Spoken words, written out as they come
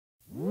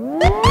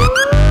Welcome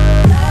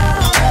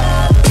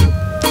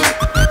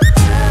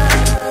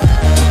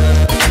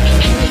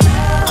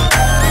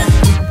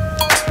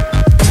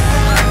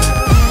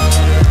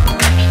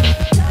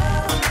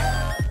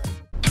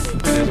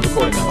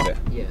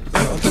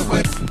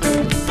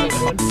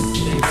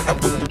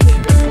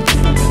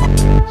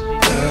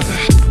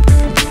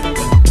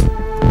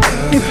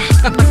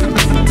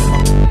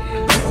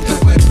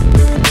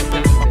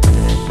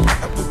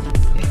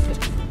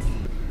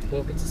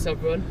to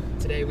Subrun.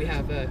 Today we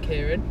have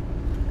Kieran.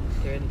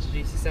 Kieran,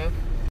 introduce yourself.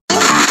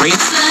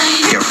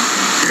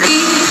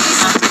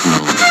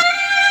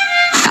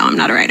 No, I'm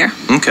not a writer.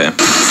 Okay.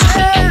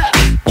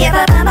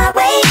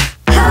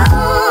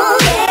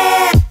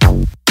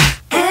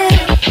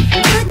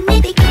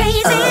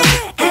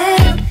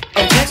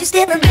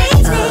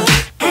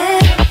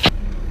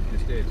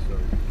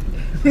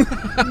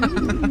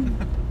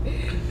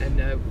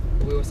 And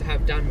we also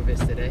have Dan with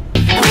us today.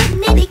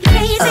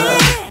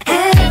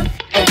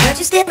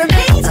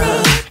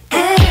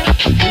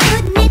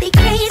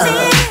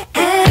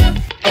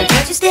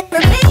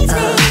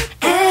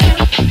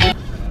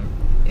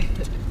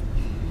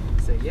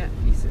 So yeah,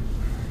 Ethan,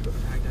 put the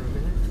bag down a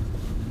minute.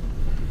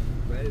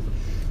 Where is it?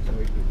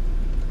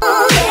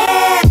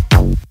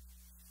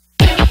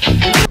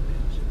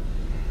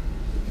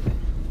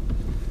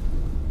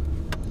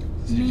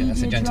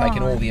 That's again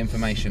taking all the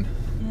information.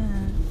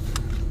 Yeah.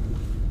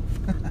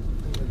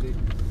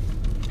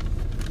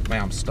 Mate,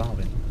 I'm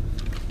starving.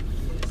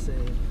 Yeah, so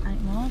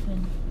Ain't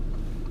Marvin.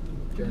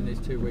 During these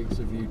 2 weeks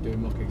of you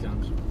doing mock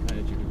exams, how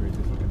did you agree to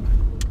fucking make?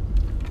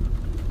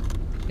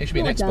 You should be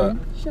an expert.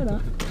 Shut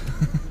up.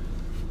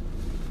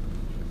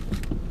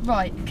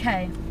 Right,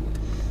 okay.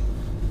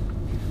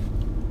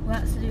 Well,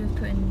 that's to do with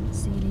putting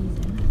CDs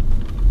in.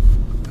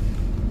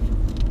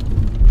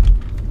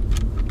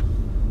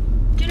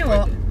 Do you know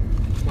what?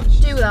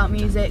 Do without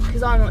music,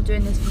 because I'm not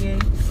doing this for you.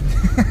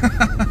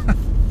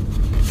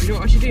 you know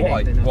what I should do,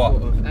 Why? Nathan? What? I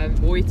thought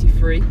of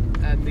royalty-free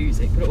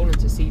music. Put it all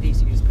onto CD so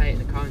you can just play it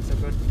in the car and stuff.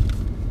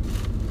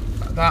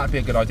 That'd be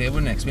a good idea,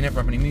 wouldn't it? Because we never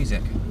have any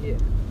music. Yeah.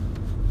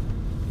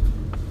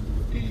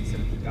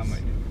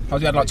 How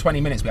we had like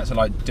 20 minutes we had to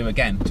like do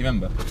again. Do you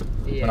remember?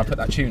 Yeah. When I put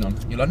that tune on,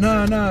 you're like,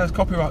 no, it's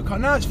copyright.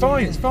 No, it's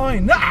fine, it's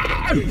fine. No!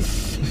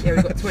 Yeah,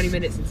 we got 20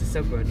 minutes into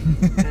Subrun,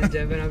 and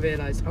when I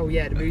realised, oh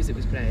yeah, the music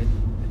was playing,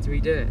 I had to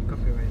redo it,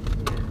 copyright.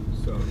 Yeah.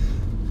 So,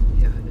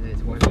 Yeah, I know,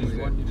 it's why one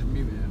don't you just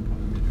mute it and put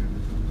the music in?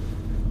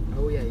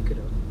 Oh yeah, you could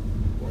have.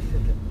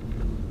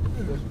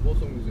 What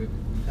song was it?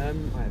 I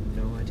have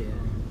no idea.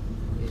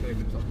 So if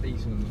it's like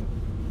decent or not.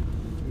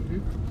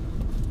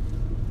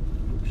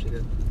 Oh,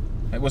 sugar.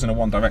 It wasn't a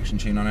One Direction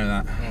tune, I know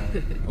that.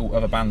 All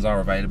other bands are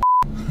available.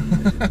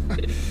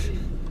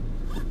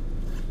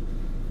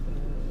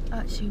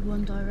 Actually,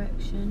 One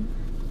Direction,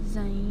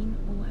 Zayn,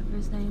 or whatever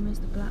his name is,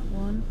 the black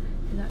one,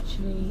 is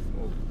actually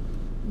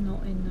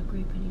not in the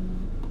group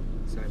anymore.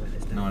 Sorry about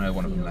this. No, I know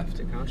one of them left.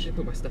 I should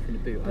put my stuff in the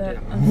boot. But I did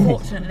that.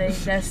 unfortunately,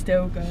 they're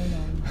still going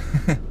on.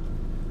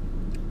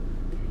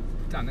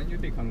 Dan, then you're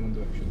a big fan of One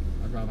Direction.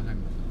 I'd rather hang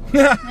myself.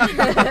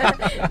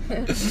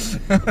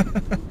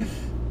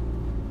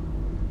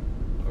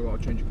 I've got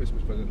to change your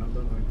Christmas present now,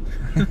 don't I?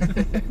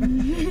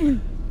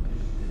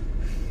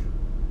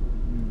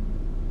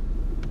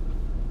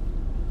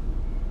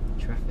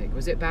 Traffic.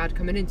 Was it bad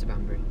coming into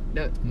Banbury?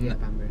 No, yeah,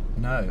 Banbury.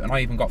 No, and I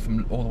even got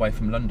all the way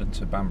from London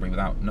to Banbury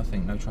without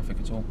nothing, no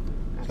traffic at all.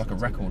 It's like a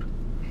record.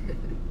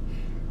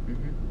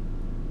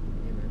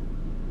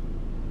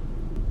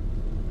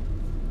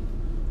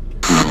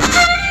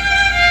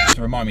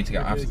 To remind me to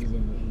get out.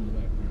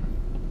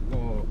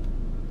 Oh,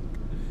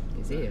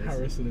 His ears.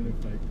 Harrison in a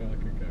fake car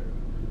could go.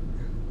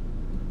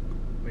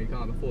 Well, you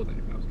can't afford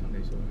anything else, can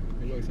you? So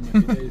he works in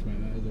Matthew D's,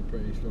 mate. That is a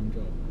pretty strong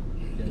job.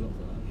 You get a lot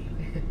for that.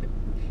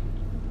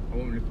 I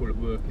won't really call it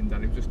working,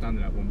 Dan. He was just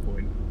standing at one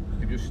point.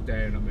 He was just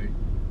staring at me.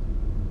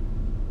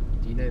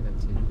 Do you know them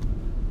two?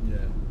 Yeah.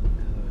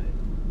 Alright.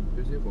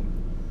 Who's the other one?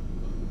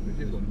 Who's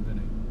the other one?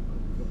 Vinny.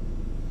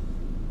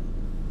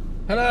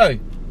 Hello!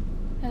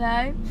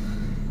 Hello?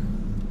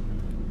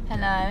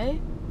 Hello?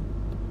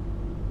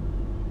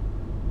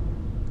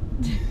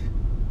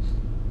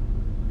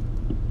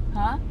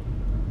 Huh?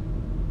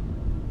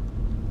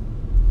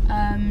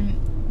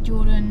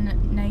 Jordan,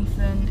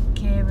 Nathan,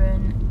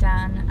 Kieran,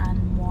 Dan, and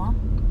moi.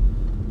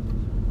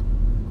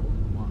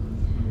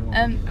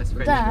 That's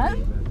French.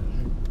 Dan?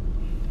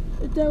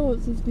 Dan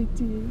wants to speak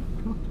to you.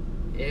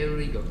 Here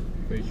we go.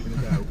 Featuring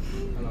Adele.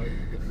 Hello.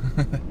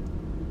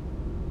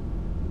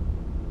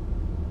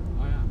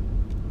 I am.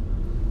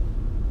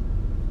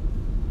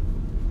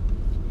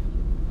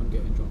 I'm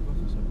getting dropped off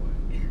the subway.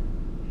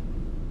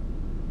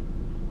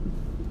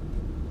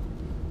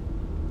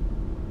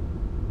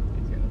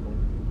 He's getting a ball.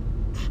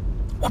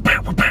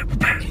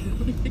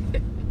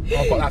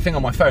 I've got that thing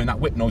on my phone, that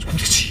whip noise.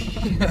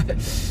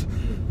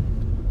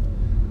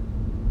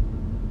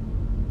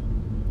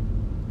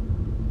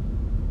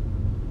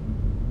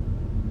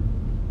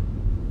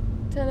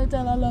 Tell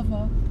Adele I love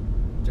her.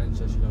 Jen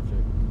says she loves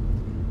you.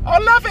 I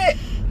love it!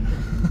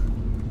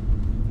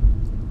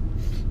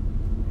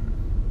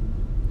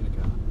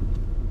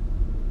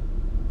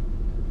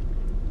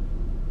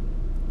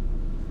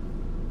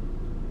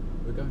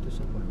 going to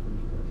Subway?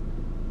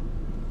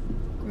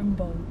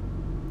 Grimbo.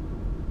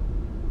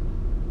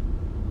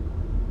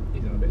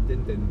 He's on a bit of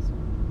din-dins.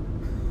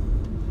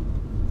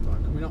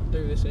 Right, can we not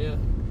do this here?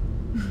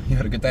 You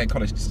had a good day at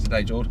college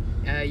today, Jord?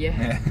 Yeah.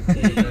 Yeah.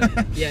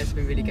 Yeah, it's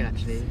been really good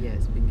actually. Yeah,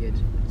 it's been good.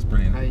 It's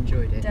brilliant. I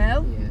enjoyed it.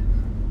 Dale? Yeah.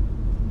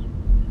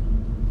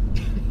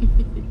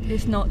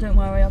 It's not, don't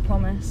worry, I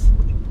promise.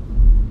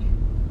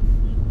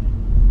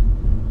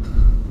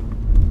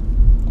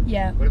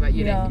 Yeah. What about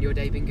you, we Nathan? are. Your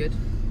day been good?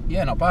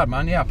 Yeah, not bad,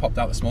 man. Yeah, I popped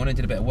out this morning,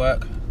 did a bit of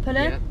work,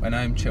 Pardon? went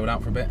home, chilled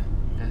out for a bit,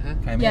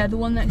 came Yeah, in. the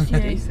one next to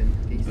you.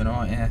 Decent. Been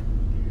alright, yeah.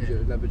 Is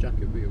it a leather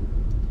jacket wheel?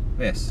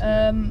 This?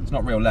 It's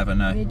not real leather,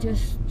 no. We're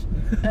just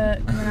coming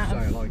out Say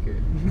I of... like it.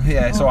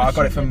 Yeah, it's alright. I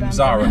got it from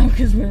Zara.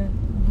 Because we're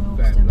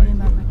Fair still play being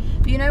to bad.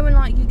 But you know when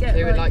like you get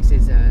Who like, likes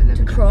his to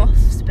leather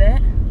cross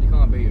bit? You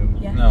can't beat them.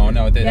 Yeah. No,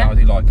 I do. Yeah. I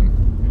do like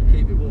them.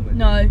 Keep it warm.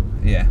 No.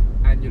 Yeah.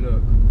 And you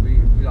look, we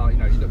like, you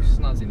know, you look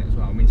snazzy in it as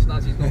well. I mean,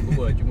 snazzy's not the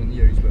word you want to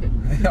use, but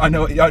I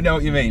know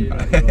what you mean. you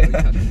catch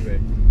the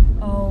drift.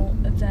 Oh,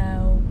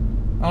 Adele.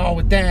 Oh,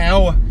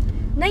 Adele.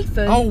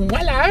 Nathan. Oh,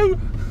 hello.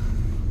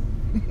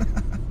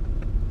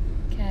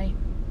 Okay.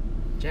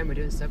 Jen, we're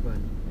doing Subway.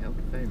 Yeah, off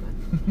the phone,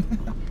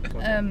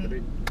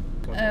 man.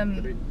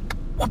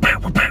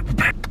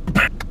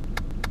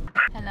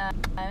 Hello.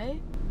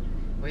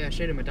 Oh yeah, I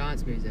showed him my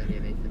dance moves earlier,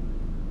 Nathan.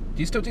 Do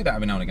you still do that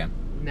every now and again?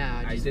 Nah,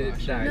 I I just did it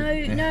thought I'd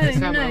today. show No, It's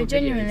found my no, old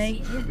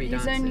genuinely. videos of me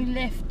His dancing. only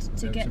lift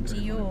to get to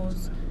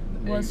yours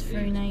was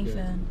through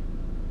Nathan.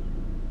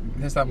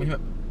 There's that when you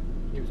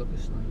He was like a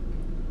snake.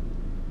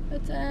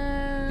 But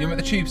you were at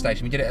the tube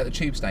station. We did it at the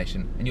tube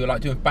station, and you were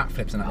like doing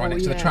backflips and that right Oh,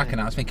 next to the yeah. track. And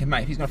I was thinking,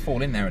 mate, if he's gonna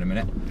fall in there in a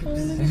minute. Yeah,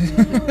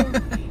 I'm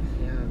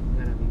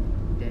gonna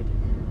be dead.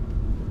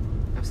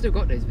 I've still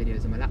got those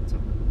videos on my laptop.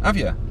 Have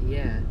you?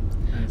 Yeah.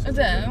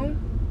 Adele,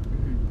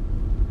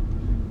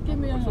 give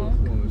me a I saw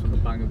hug. one, it was like a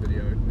banger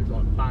video. It was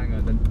like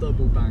banger, then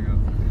double banger.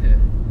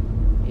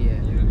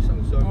 Yeah. You know, it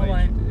sounded so Oh,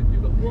 amazing. wait.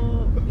 You're like,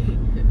 what?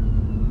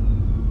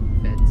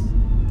 Feds.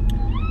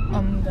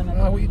 I'm gonna.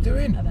 Oh, what are you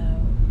doing?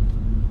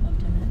 About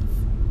 10 minutes.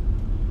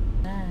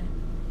 There.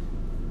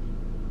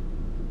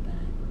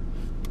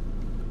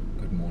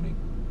 Good morning.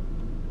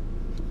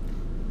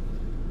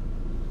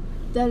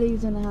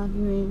 Deli's in a happy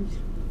mood.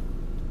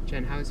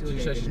 Jen, how's your She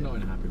day says she's been? not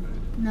in a happy mood.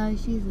 No,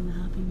 she's in a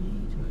happy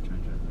mood.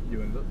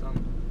 You ended up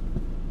done.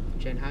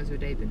 Jen, how's your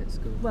day been at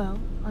school? Well,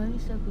 I only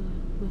said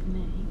with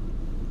me.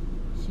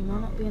 She might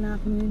not be in a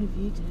happy mood if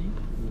you do.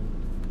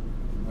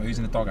 Well, who's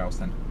in the doghouse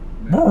then?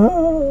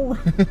 No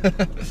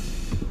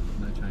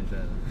change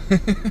there.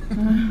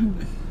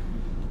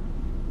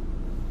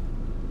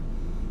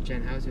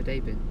 Jen, how's your day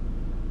been?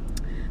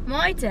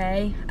 My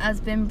day has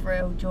been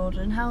brilliant,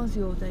 Jordan. How's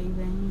your day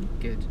been?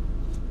 Good.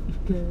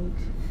 Good.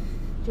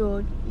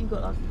 George, you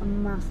got like a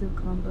massive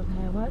clump of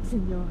hair wax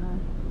in your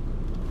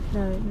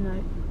hair.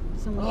 No.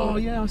 Someone Oh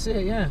yeah, I see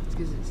it. Yeah. It's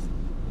because it's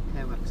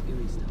hair wax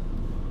gooey stuff.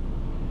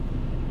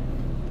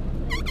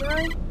 There you go.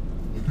 Thank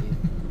you.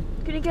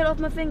 Can you get off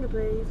my finger,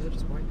 please? I'll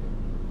just wipe it.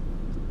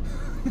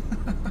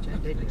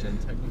 Jen, don't do that.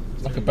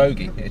 It's like a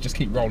bogey. It just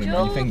keep rolling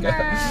on your finger.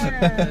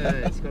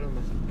 It's got a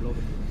massive blob.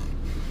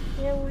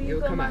 Yeah, well, It'll you've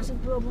got a come out.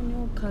 massive blob on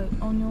your coat,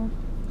 on your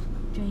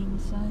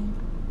jeans, so.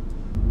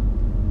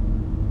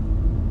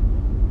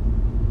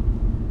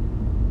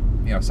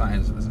 Yeah, I sat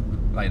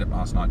in, laid up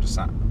last night, just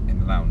sat in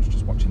the lounge,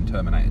 just watching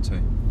Terminator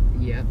 2.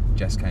 Yeah.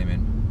 Jess came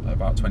in like,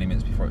 about 20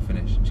 minutes before it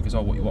finished. She goes,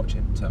 "Oh, what are you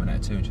watching?" Terminator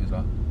 2. And she was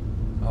like,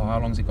 "Oh, how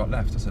long's it got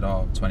left?" I said,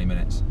 "Oh, 20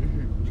 minutes."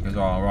 She goes,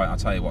 "Oh, all right, I'll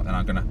tell you what, then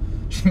I'm gonna..."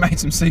 She made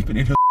some super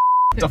noodles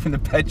stuff in the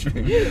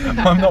bedroom.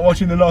 I'm not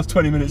watching the last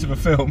 20 minutes of a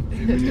film.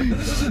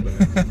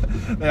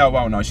 They are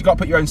well nice. You got to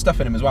put your own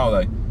stuff in them as well, though.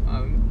 You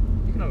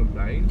can have a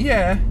plain.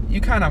 Yeah, you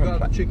can have You them.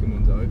 got the chicken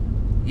ones though.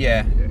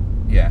 Yeah,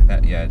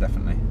 Yeah. yeah,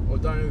 definitely. Or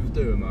don't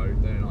overdo them though.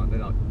 They're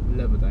like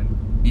leather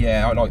then.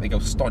 Yeah, I like they go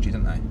stodgy,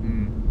 don't they? You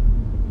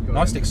And I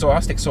got stick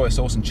soy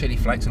sauce and chili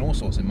flakes and all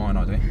sorts in mine.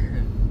 I do.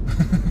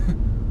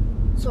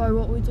 Sorry,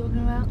 what were we talking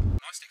about?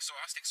 I stick soy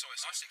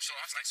sauce and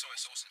chili flakes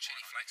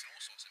and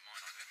all sorts in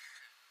mine. I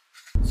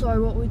do.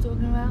 Sorry, what were we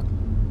talking about?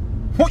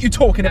 What you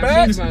talking That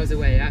about? was miles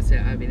away. That's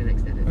it. I'll be the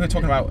next edit. We were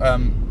talking about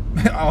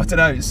I don't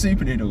know,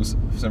 super noodles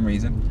for some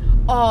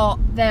reason. Oh,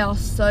 they are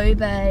so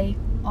bae.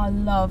 I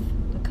love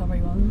the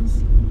curry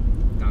ones.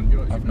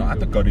 I've not had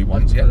the gutty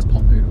ones yet. The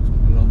pot noodles.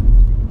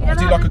 Oh, I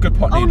do like a good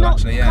pot noodle not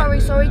actually. Yeah. curry,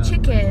 sorry, Yeah.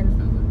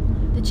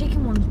 chicken. The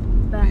chicken one's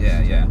best.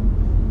 Yeah.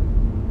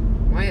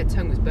 My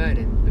tongue was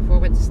burning before I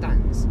went to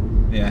Stan's.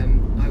 Yeah.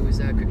 I was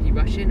quickly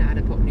rushing. I had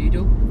a pot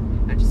noodle.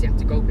 I just had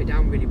to gulp it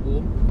down really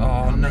warm.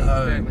 Oh And it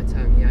burnt no. my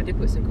tongue. Yeah, I did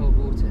put some cold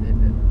water in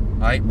it,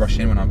 but I hate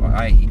rushing when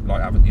I eat,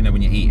 like you know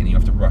when you eat and you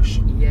have to rush.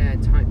 yeah,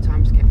 time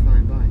just kept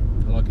flying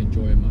by. I like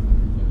enjoying my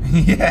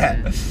food.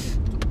 Yeah.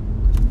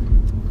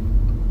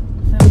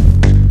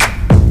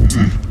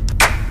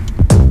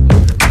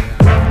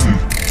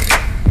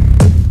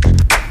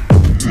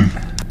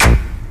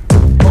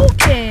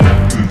 Okay.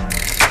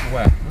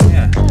 Where? Oh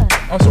yeah. Yeah.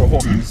 I saw a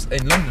hawk Morrison's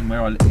in London,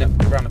 where I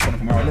live, around the corner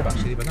from where I live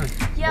actually. But no.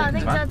 Yeah, I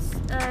think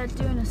Dad's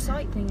doing a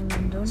site thing in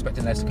London.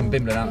 Expecting Les to come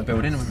bimbling out the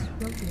building.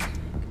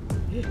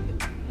 Yeah.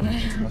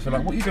 I feel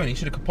like, what are you doing? You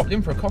should have popped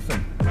in for a coffee.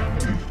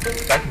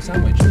 Bacon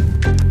sandwich.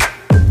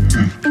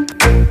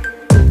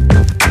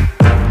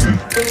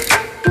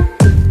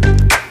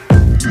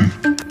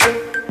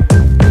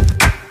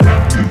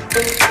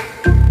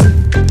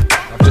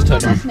 I've just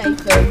turned on.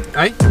 Nathan.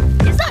 Hey?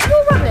 Is that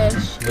your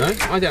rubbish? No,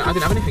 I didn't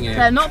have anything in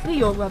They're here. not be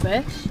your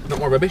rubbish. Not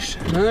my rubbish.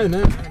 No.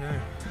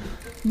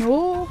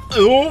 No.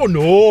 Oh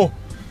no!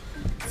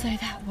 So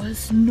that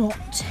was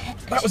not.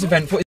 That was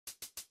eventful.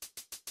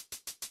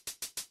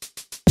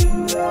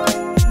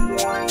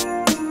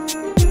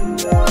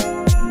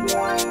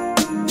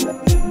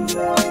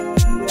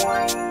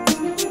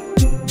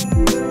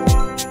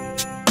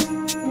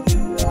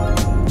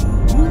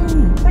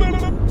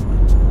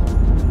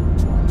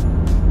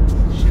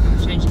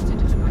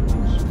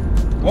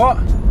 What?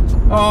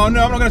 Oh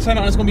no, I'm not going to turn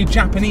it on. It's going to be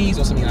Japanese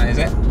or something like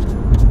that, is it?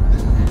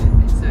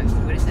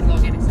 When it said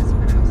login, it says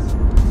something else.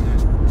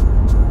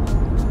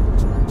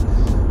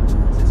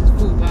 So it says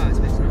full bars,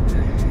 but it's not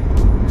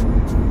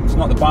there. It's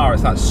not the bar,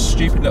 it's that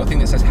stupid little thing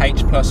that says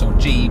H plus or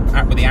G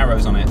with the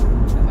arrows on it.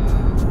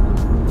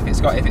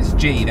 If it's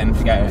G, then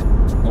forget it.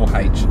 Or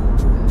H.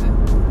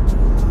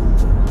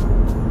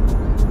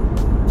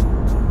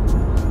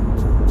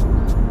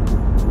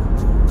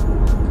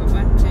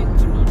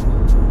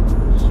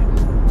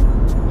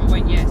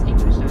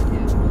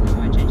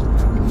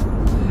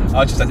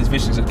 I just had this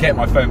vision of getting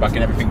my phone back and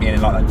everything being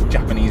in like a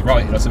Japanese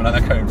writing or something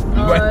like that.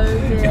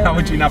 Yeah. How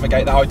would you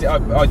navigate that?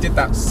 I did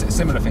that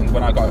similar thing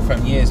when I got a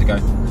phone years ago.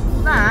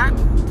 That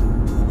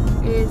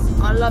is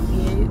I love you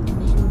in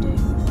Hindu.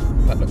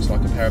 That looks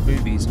like a pair of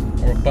boobies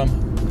or a bum.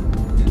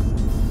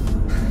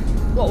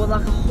 What, with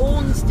like a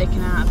horn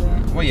sticking out of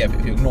it? Well, yeah, but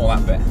if you ignore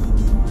that bit.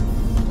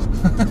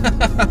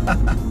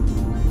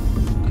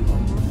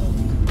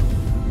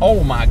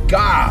 Oh my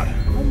god!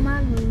 Oh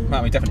man.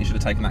 Man, we definitely should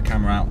have taken that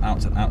camera out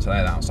today,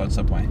 the outside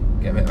subway.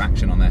 Get a bit of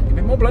action on there. Give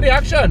it more bloody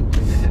action!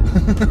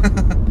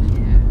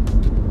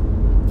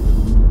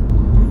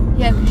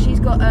 Yeah, because she's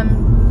got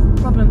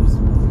problems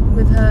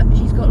with her.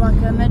 She's got like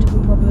a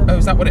medical problem. Oh,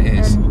 is that what it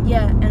is? And,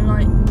 yeah, and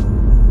like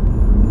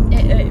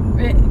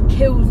it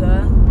kills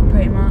her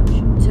pretty much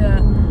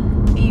to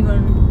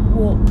even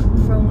walk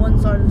from one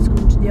side of the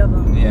school to the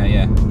other.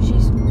 Yeah.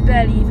 She's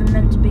barely even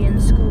meant to be in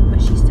the school, but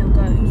she still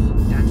goes.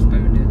 Dan's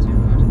boned her too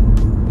hard.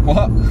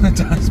 What?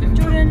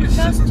 Jordan,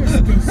 that's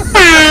just this.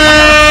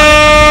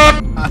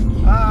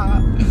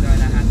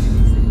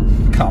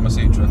 Karma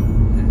Sutra.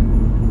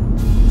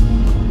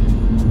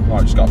 Right,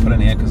 I've just got to put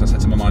in here because I said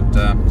to Mum I'd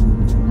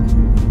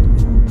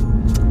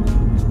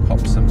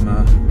pop some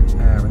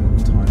air in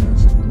the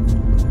tyres.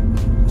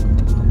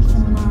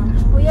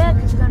 Oh yeah,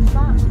 because we're going to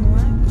fart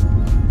tomorrow.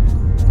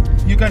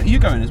 You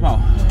going as well?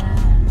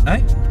 Yeah.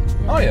 Eh?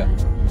 Oh yeah.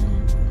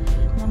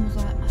 Mum was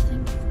like, I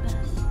think it's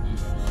best.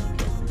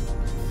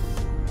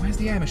 Where's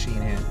the air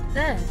machine here?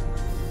 There.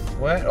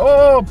 Where?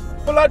 Oh,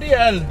 bloody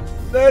hell!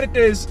 There it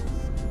is.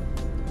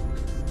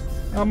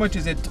 How much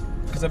is it?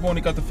 Because I've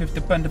only got the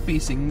 50 pound of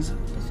piecings.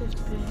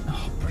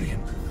 Oh,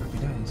 brilliant! Happy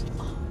days.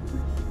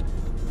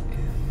 Yeah.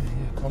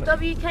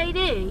 Quality.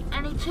 WKD,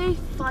 any two,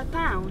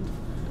 £5.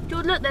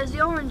 George, look, there's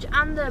the orange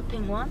and the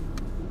pink one.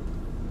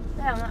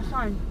 There on that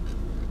sign.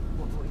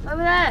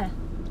 Over there.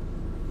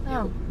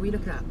 Yeah, Oh. what are you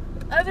looking at?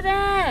 Over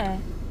there.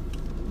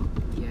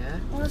 Yeah.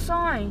 On the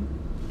sign.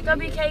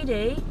 Okay,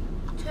 WKD,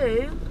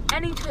 two,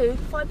 any two,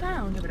 £5.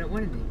 No, we don't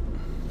want any.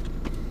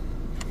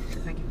 So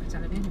thank you for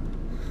telling me anyway.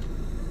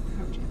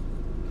 Ouch, yeah.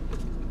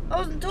 I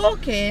wasn't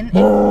talking.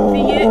 For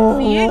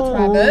you to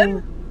have them.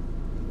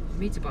 For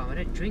me to buy them, I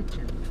don't drink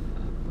them.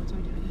 What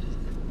time do you doing?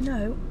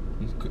 No.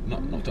 You've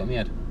knocked it on the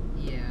head.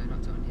 Yeah,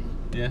 not on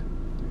here. Yeah.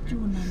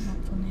 Jordan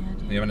knocked on the head.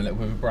 You're having a little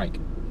bit of a break.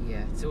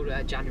 Yeah, it's all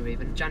January.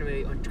 But in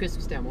January, on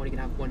Christmas Day, I'm only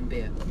gonna have one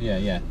beer.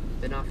 Yeah.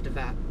 Then after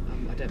that,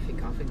 I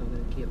think I'm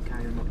gonna keep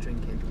carrying on not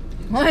drinking.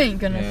 I ain't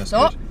gonna Yeah,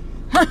 stop.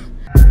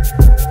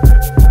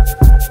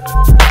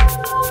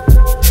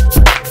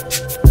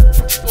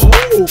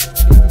 Oh!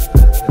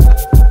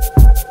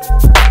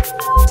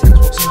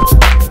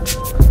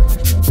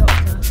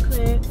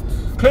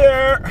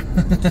 Clear!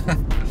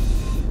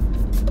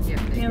 Yeah,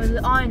 You know, with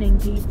the ironing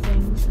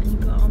things and you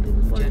put it on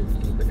people's bodies. Jen,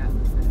 can you put that on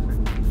the front?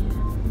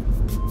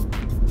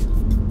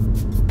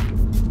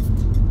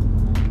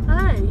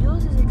 Oh,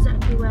 yours is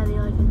exactly where the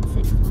iPhone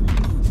 6 one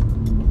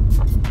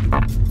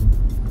is.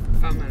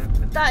 Oh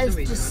man, That is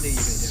for some reason I knew you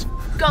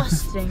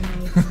disgusting,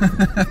 mate.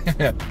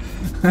 Yeah.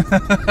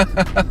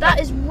 That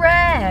is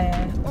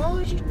rare. Why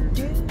would you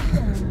do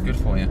that? Good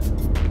for you.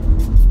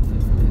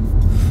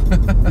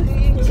 What are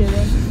you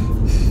doing?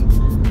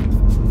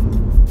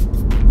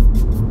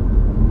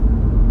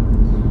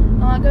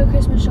 I go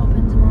Christmas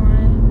shopping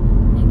tomorrow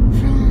in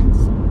France.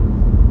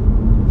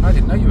 I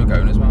didn't know you were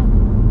going as well.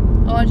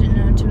 Oh, I didn't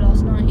know until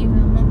last night.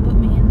 Even Mum put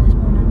me in this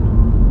morning.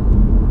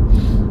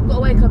 Got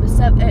to wake up at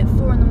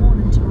 4 in the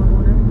morning tomorrow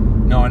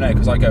morning. No, I know,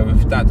 because I go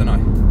with Dad, don't I?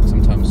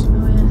 Sometimes.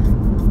 Oh yeah.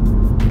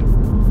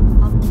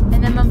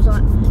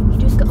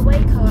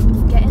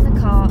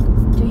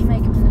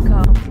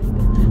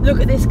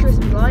 Look at this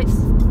Christmas lights.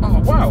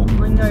 Oh wow,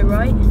 I know,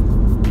 right?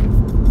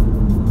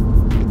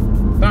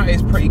 that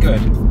is pretty good.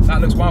 That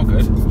looks well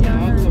good.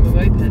 Yeah, I was on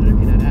my moped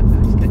looking at that.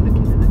 I just kept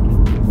looking and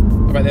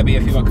looking. I bet there'll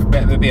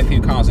be a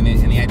few cars in the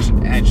edge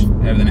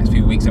over the next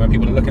few weeks, and when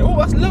people are looking, oh,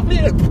 that's lovely,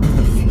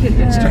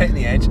 straight in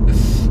the edge.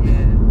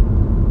 Yeah.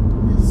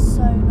 That's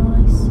so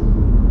nice.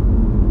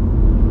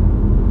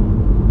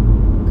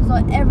 Because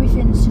like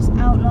everything's just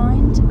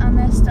outlined, and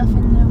there's stuff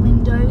in the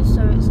windows,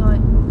 so it's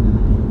like.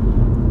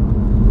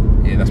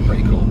 Yeah, that's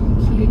pretty cool.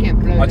 You get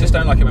blown I just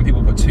don't like it when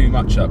people put too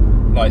much up.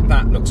 Like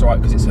that looks alright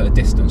because it's at a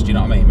distance. Do you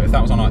know what I mean? But if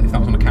that was on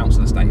a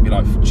council estate, you'd be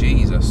like,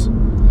 Jesus,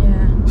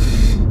 Yeah.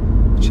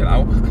 chill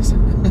out.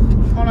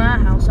 On our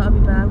house, that'd be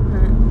bad,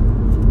 wouldn't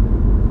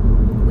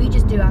it? We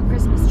just do our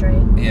Christmas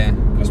tree. Yeah,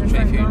 Christmas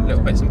tree, a few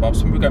little bits and bobs.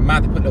 Some people go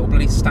mad. They put little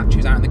bloody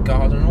statues out in the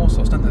garden and all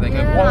sorts, don't they? They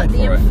go wild like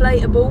the for it.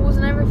 inflatables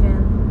and everything.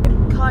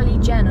 Kylie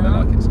Jenner.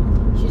 I like it.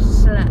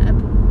 She's a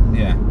celeb.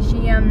 Yeah.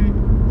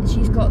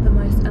 She's got the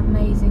most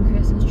amazing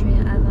Christmas tree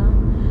ever.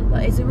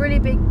 Like it's a really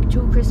big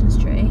tall Christmas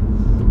tree,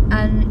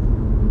 and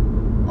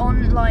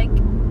on like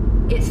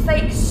it's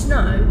fake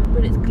snow,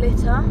 but it's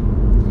glitter.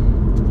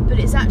 But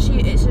it's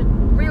a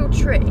real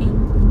tree.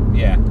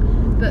 Yeah.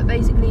 But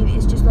basically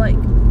it's just like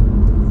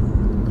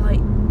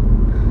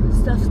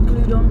stuff's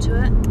glued onto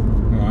it.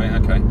 Right.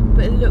 Okay.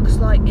 But it looks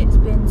like it's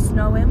been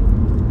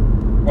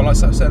snowing. Well, like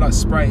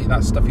spray,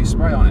 that stuff you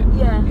spray on it.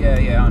 Yeah.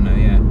 Yeah. I know.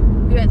 Yeah.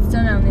 We went to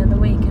Dunelm the other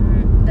week,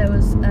 and there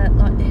was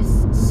like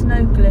this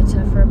snow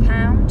glitter for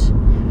 £1,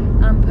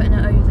 and I'm putting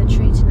it over the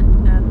tree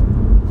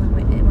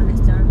when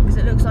it's done, because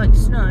it looks like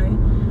snow,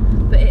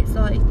 but it's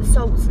like the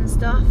salts and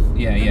stuff.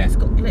 Yeah. And Yeah. it's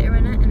got glitter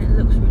in it, and it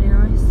looks really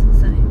nice.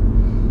 So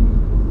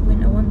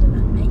winter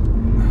wonderland, mate.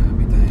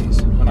 Happy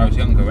days. When I was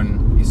younger, when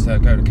I used to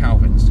go to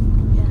Calvin's,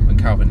 Yeah. when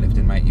Calvin lived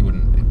in, mate, you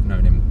wouldn't have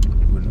known him.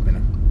 You wouldn't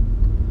have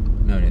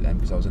known it then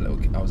because I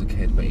was a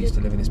kid. But he used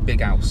to live in this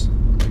big house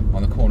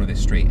on the corner of this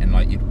street, and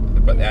like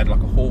but they had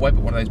like a hallway,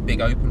 but one of those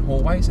big open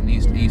hallways, and they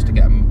used to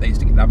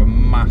have a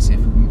massive,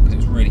 because it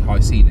was really high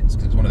ceilings,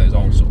 because it's one of those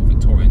old sort of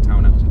Victorian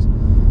townhouses,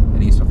 and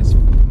he used to have this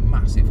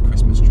massive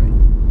Christmas tree,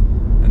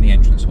 and the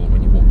entrance hall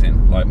when you walked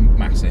in, like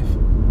massive.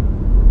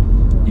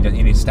 You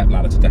need a step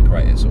ladder to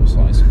decorate it, sort of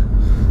size.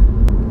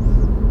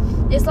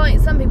 It's like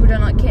some people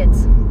don't like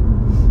kids.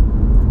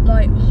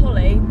 Like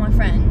Holly, my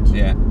friend.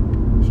 Yeah.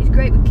 She's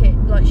great with kids.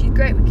 Like she's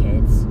great with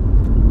kids,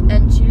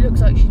 and she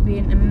looks like she'd be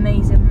an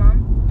amazing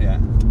mum. Yeah.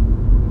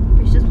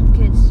 But she doesn't want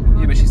kids.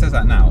 Yeah, but she says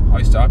that now. I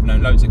used to know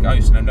loads of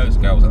girls at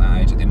that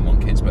age that didn't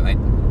want kids, but they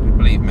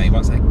believe me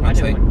once they I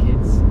don't want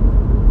kids.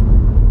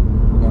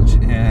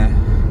 Yeah.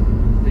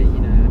 But you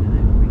know, I don't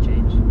know, we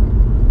change.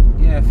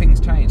 Yeah, things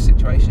change,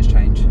 situations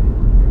change.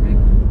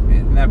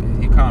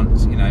 You can't,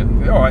 you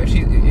know. All right, if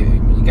you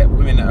get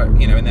women that are,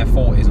 you know, in their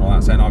 40s and all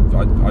that saying I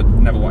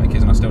never wanted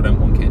kids and I still don't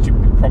want kids, you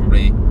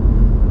probably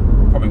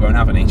won't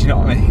have any. Do you know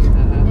what I mean?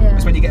 Yeah.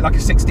 It's when you get like a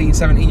 16,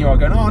 17-year-old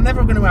going, oh, I'm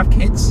never going to have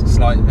kids. It's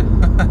like,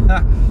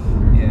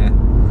 yeah.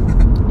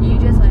 You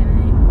just wait,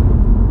 mate.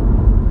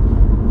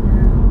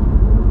 Yeah.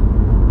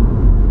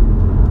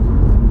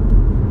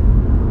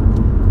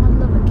 I'd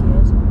love a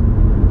kid.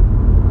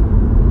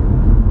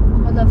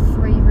 I'd love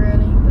 3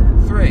 really,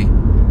 but 3?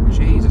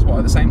 Jesus, what,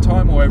 at the same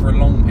time or over a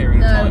long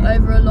period of time? no,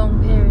 over a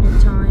long period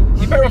of time.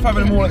 You're better off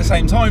having them all at the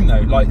same time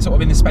though, like sort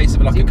of in the space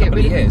of like a couple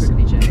of years.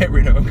 Get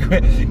rid of them,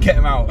 get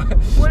them out.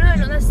 Well, no,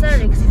 not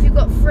necessarily, because if you've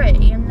got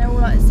 3 and they're all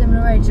like a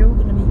similar age, they're all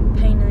going to be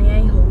pain in the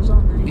a-holes,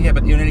 aren't they? Yeah,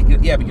 but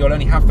you'll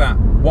only have that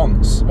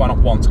once. Well, not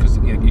once, because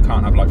you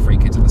can't have like 3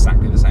 kids at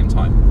exactly the same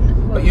time.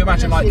 Well, but you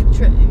imagine like,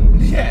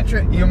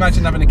 you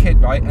imagine having a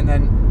kid, right, and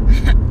then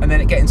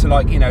it getting to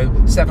like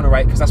 7 or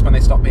 8, because that's when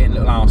they stop being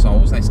little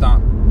arseholes. They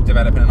start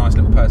developing a nice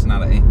little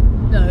personality.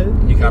 No,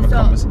 you can have a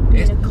conversation.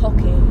 Being a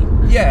cocky.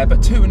 Yeah,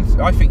 but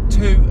I think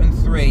 2 and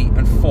 3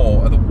 and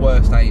 4 are the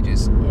worst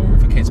ages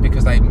for kids,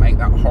 because they make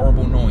that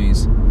horrible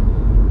noise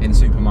in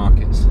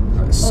supermarkets,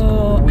 like the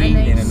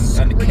squealing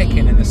and the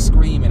kicking and the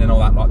screaming and all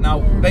that lot.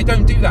 Now they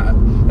don't do that.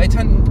 They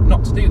tend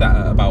not to do that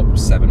at about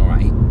 7 or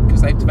 8,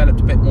 because they've developed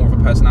a bit more of a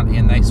personality,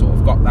 and they sort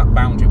of got that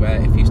boundary where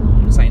if you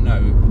say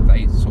no,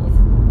 they sort of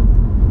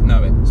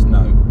know it's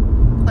no.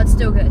 I'd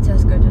still get a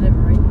Tesco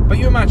delivery. But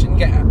you imagine,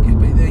 your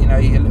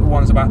little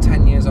one's about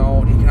 10 years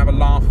old, you can have a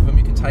laugh with them,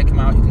 you can take them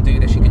out, you can do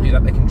this, you can do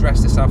that, they can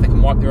dress themselves, they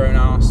can wipe their own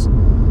arse.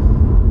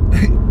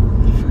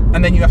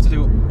 And then you have to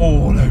do it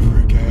all over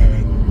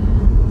again.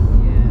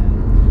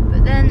 Yeah.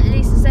 But then at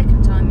least the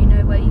second time you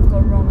know where you've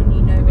gone wrong, and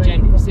you know where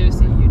you've gone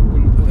seriously, right. you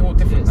wouldn't They're all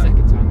different the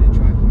second time they'd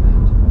drive you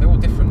mad. They're all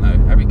different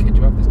though. Every kid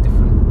you have is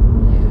different.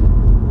 Yeah.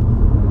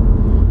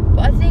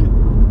 But I think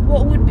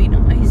what would be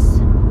nice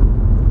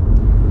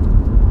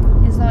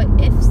is like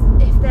if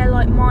they're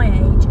like my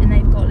age and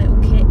they've got a little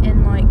kid,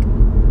 and like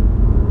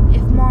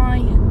if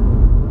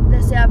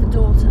let's say I have a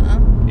daughter,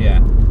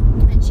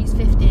 and she's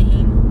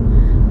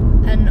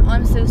 15, and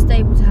I'm still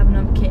stable to have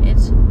another kid,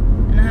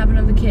 and I have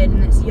another kid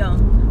and it's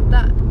young,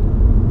 that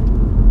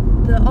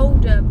the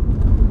older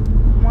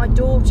my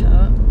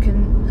daughter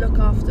can look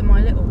after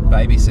my little one.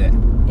 Babysit.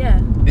 Yeah.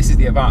 This is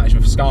the advantage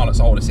with Scarlett's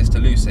older sister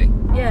Lucy.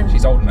 Yeah.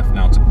 She's old enough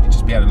now to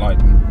just be able to like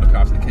look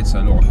after the kids, so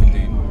Laura can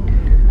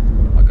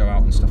do. I go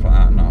out and stuff like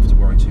that, and not have to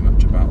worry too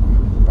much about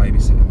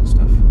babysitting and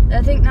stuff.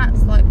 I think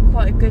that's like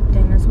quite a good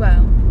thing as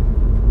well.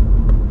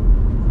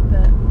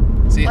 But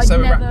see, I'd so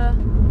never.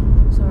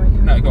 Sorry.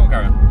 No, go on,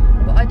 carry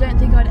on. But I don't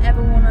think I'd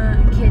ever want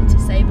a kid to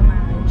save a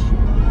marriage.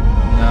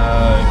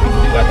 No,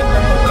 people do that.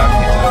 People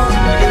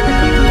have kids.